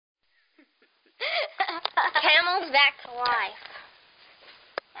animals back to life.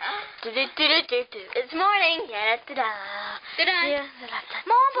 It's morning.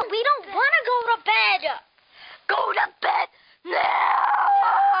 Mom, but we don't want to go to bed. Go to bed now.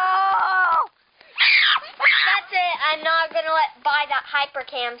 That's it. I'm not going to buy that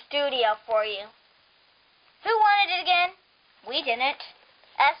Hypercam studio for you. Who wanted it again? We didn't.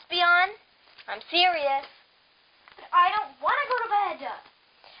 Espion, I'm serious. I don't want to go to bed.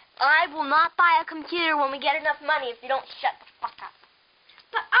 I will not buy a computer when we get enough money if you don't shut the fuck up.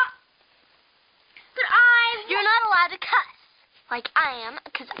 You're not allowed to cuss like I am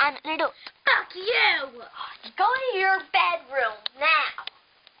because I'm an adult. Fuck you! Go to your bedroom now.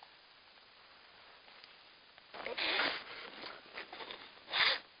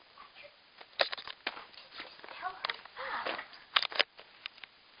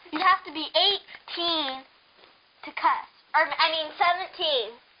 You have to be 18 to cuss. Or,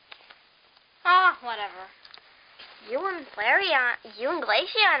 17. Ah, whatever. You and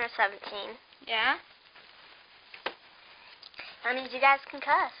Glacian are 17. Yeah? That means you guys can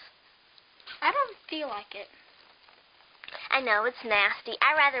cuss. I don't feel like it. I know, it's nasty.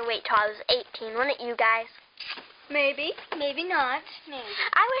 I'd rather wait till I was 18, wouldn't you guys? Maybe. Maybe not. Maybe.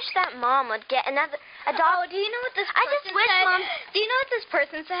 I wish that Mom would get a dog. Oh, do you know what this person said? Mom, do you know what this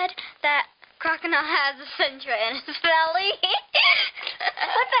person said? That Crocodile has a centra in his belly.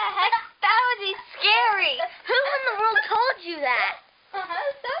 What the heck? That would be scary. Who in the world told you that?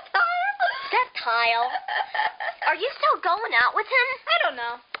 Reptile. Are you still going out with him? I don't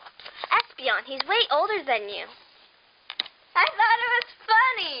know. Espion, he's way older than you. I thought it was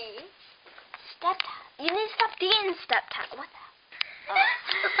funny. Stepdad. You need to stop being stepdad. What the? Oh.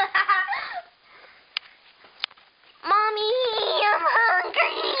 Mommy, I'm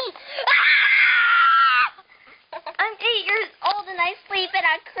hungry. I'm 8 years old and I sleep in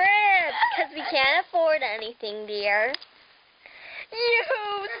a crib because we can't afford anything, dear. You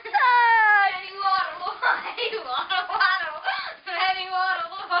suck!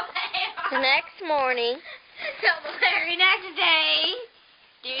 The next morning. Till the very next day.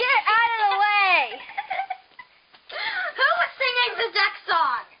 Get out of the way! Who was singing the duck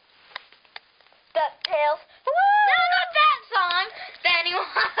song? DuckTales. No, not that song.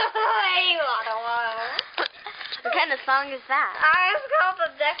 What kind of song is that? It's called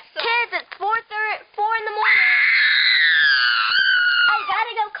the duck song. Kids, it's 4 in the morning. I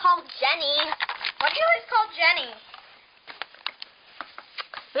gotta go call Jenny. What do you always call Jenny?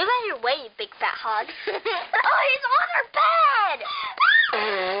 Move out of your way, you big fat hog. Oh, he's on our bed!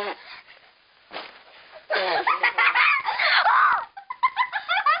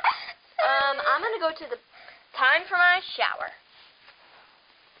 I'm gonna go to the time for my shower.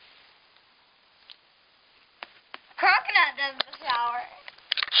 Crocodile does the shower.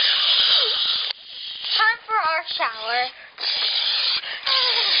 Time for our shower.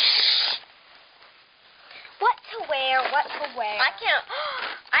 What to wear? I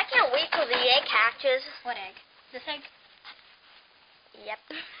can't wait till the egg hatches. What egg? This egg? Yep.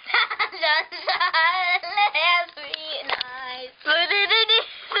 Let's be nice.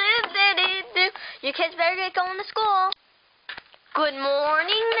 You kids better get going to school. Good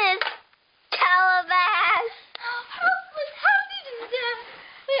morning, Miss Calabash. How do you do that?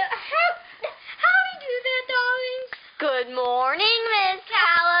 How do you do that, darling? Good morning, Miss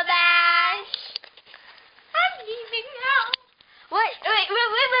Calabash. I'm leaving now. Wait.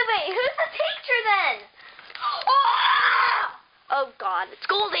 Who's the teacher then? Oh, God, it's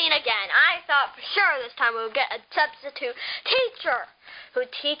Goldine again. I thought for sure this time we would get a substitute teacher who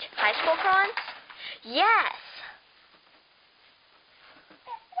would teach high school prawns. Yes.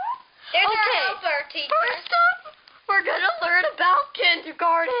 There's our helper teacher. First up, we're going to learn about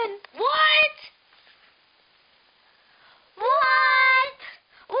kindergarten. What?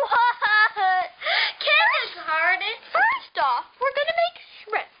 Kindergarten? First off, we're going to make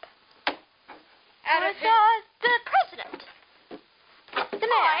shrimp. Out of the president. The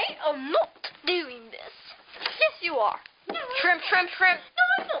mayor. I am not doing this. Yes, you are. No. Shrimp. No,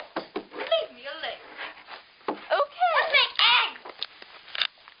 I'm not. Leave me alone. Okay. Let's make eggs.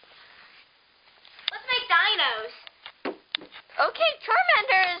 Let's make dinos. Okay,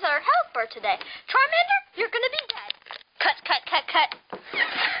 Charmander is our helper today. Charmander, you're going to be dead. Cut.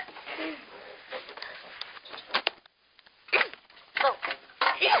 Oh.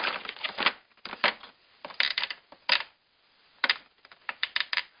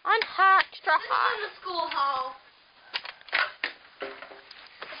 On hot, extra hot. This is the school hall.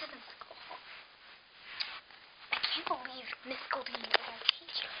 I can't believe Miss Goldine is our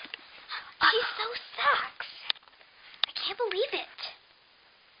teacher. She so sucks. I can't believe it.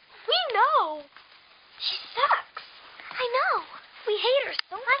 We know. She sucks.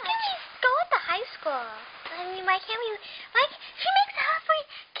 why can't we, she makes every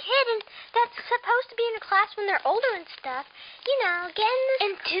kid that's supposed to be in a class when they're older and stuff, get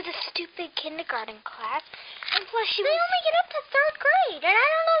into the stupid kindergarten class. And plus they only get up to 3rd grade, and I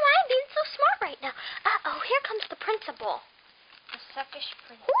don't know why I'm being so smart right now. Uh-oh, here comes the principal. The suckish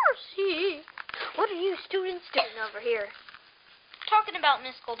principal. Horsey! What are you students doing over here? Talking about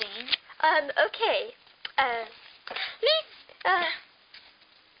Miss Goldine. Okay.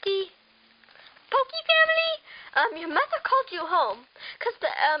 The Pokey family, your mother called you home because the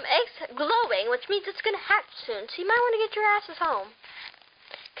egg's glowing, which means it's going to hatch soon, so you might want to get your asses home.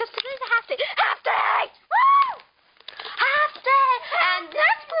 Because today's a half day. Half day! Woo! Half day! And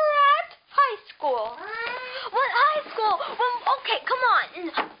that's correct. High school. What high school? Well, okay, come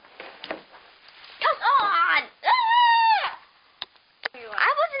on. Come on! I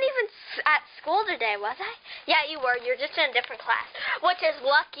wasn't even at school today, was I? Yeah, you were. You're just in a different class, which is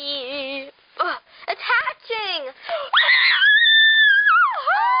lucky. Ugh, it's hatching.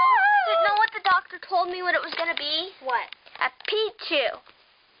 You know what the doctor told me what it was going to be? What? A Pichu.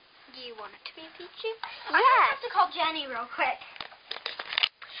 Do you want it to be a Pichu? Yes. I have to call Jenny real quick.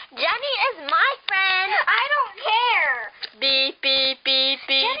 Jenny is my friend. I don't care. Beep, beep, beep,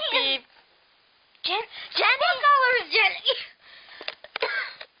 beep, Jenny beep. Jenny? What color is Jenny?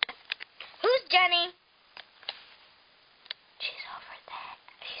 Who's Jenny? She's over there.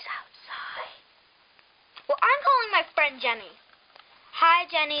 She's outside. Well, I'm calling my friend Jenny. Hi,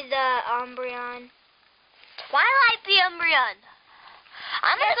 Jenny the Umbreon. Twilight the Umbreon.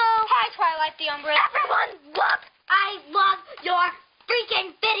 I'm gonna go. Hi, Twilight the Umbreon. Everyone, look! I love your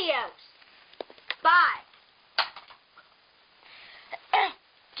freaking videos. Bye.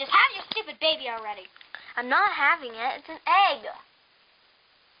 Just have your stupid baby already. I'm not having it. It's an egg.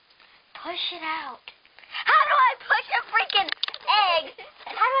 Push it out. How do I push a freaking egg?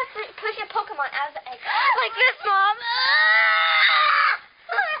 How do I push a Pokemon out of the egg? Like this, Mom.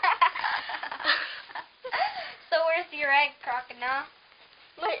 So where's your egg, Crocodile?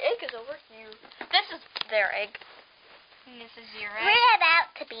 My egg is over here. This is their egg. And this is your egg. We're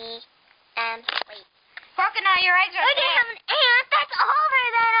about to be, wait. Crocodile, your eggs are there. We have an ant that's older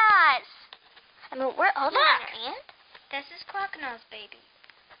than us. I mean, we're older than our ant. This is Crocodile's baby.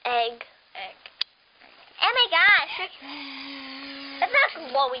 Egg. Oh my gosh. It's not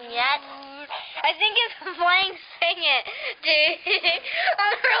glowing yet. I think it's playing Sing It. On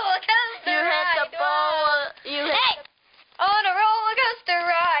a roller coaster ride. Hit the ball. On a roller coaster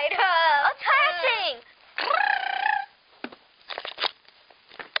ride. It's hatching.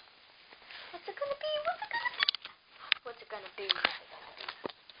 What's it gonna be? What's it gonna be?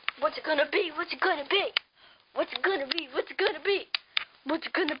 What's it gonna be? What's it gonna be? What's it gonna be? What's it gonna be? What's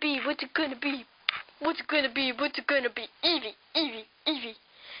it gonna be? What's it gonna be? What's it gonna be? What's it gonna be? Evie.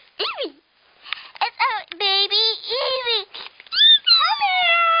 It's a baby Evie. Come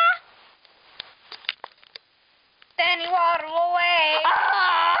here. Then he waddled away.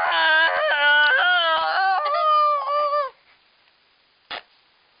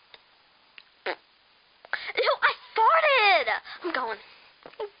 Ew, I farted. I'm going.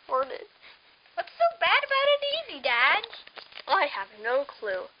 I farted. What's so bad about an Evie, Dad? I have no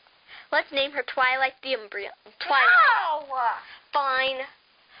clue. Let's name her Twilight the Umbreon. Twilight. No! Fine.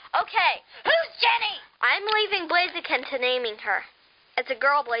 Okay. Who's Jenny? I'm leaving Blaziken to naming her. It's a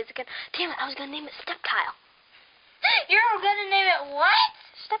girl, Blaziken. Damn it, I was going to name it Steptile. You're going to name it what?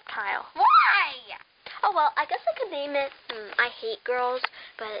 Steptile. Why? Oh, well, I guess I could name it, I hate girls,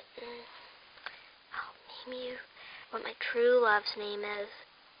 but I'll name you what my true love's name is.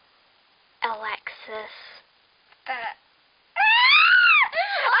 Alexis.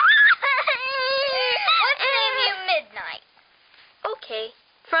 Let's name you Midnight. Okay,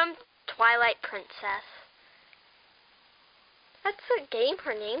 from Twilight Princess. That's the game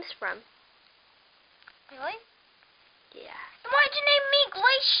her name's from. Really? Yeah. Then why'd you name me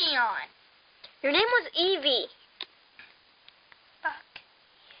Glaceon? Your name was Evie. Fuck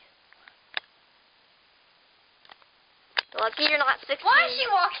you. Lucky you're not 16. Why is she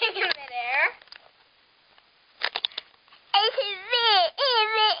walking in midair?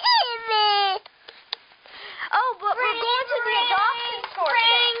 Oh, but we're going to the adoption store.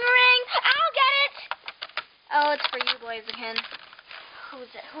 Ring. I'll get it. Oh, it's for you, Blaziken. Who is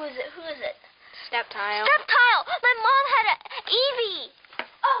it? Steptile. My mom had a Evie.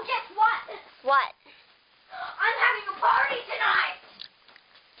 Oh, guess what? What? I'm having a party tonight.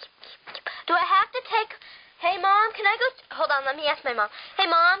 Do I have to take... Hey, Mom, can I go... Hold on, let me ask my mom. Hey,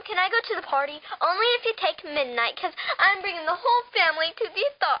 Mom, can I go to the party? Only if you take Midnight, because I'm bringing the whole family to the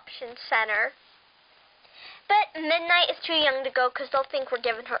adoption center. But midnight is too young to go because they'll think we're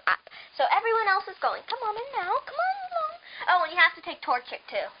giving her up. So everyone else is going. Come on in now. Come on along. Oh, and you have to take Torchic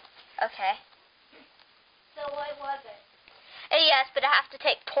too. Okay. So what was it? Yes, but I have to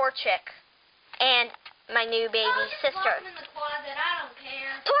take Torchic and my new baby sister. Lock him in the closet. I don't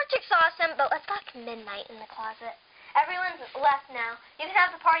care. Torchic's awesome, but let's lock midnight in the closet. Everyone's left now. You can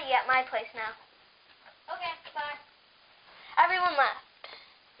have the party at my place now. Okay, bye. Everyone left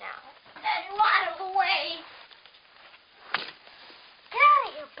now. Then right of the way. Get out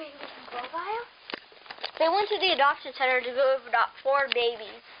of here, baby mobile. They went to the adoption center to go adopt 4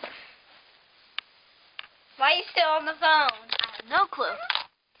 babies. Why are you still on the phone? I have no clue.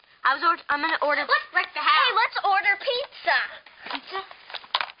 I'm gonna order. Let's wreck the house. Hey, let's order pizza. Pizza?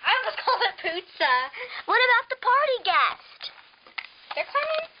 I almost called it pizza. What about the party guest? They're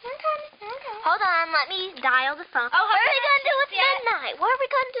coming. They're coming. Hold on, let me dial the phone. Oh, what are we gonna do with midnight? What are we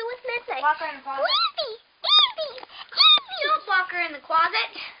gonna do with midnight? Lock her in the closet. Evie! Don't lock her in the closet.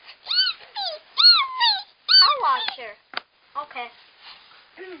 I'll watch her. Okay.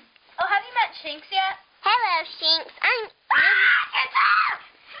 Oh, have you met Shinx yet? Hello, Shinx. I'm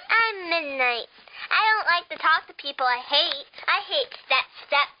Midnight. I don't like to talk to people I hate. I hate that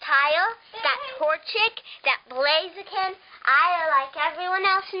Steptile, that Torchic, that Blaziken. I like everyone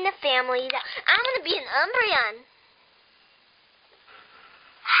else in the family. I'm going to be an Umbreon.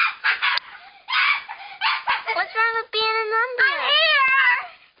 What's wrong with being an Umbreon? I'm here!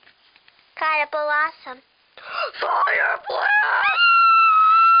 Kind of blossom. Fire blast!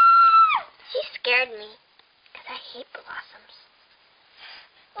 She scared me because I hate blossoms.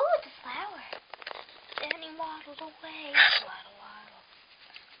 Oh, it's a flower. Danny waddled away. Waddle, waddle.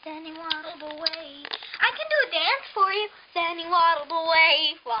 Danny waddled away. I can do a dance for you. Danny waddled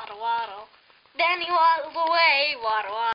away. Waddle, waddle. Danny waddled away. Waddle, waddle.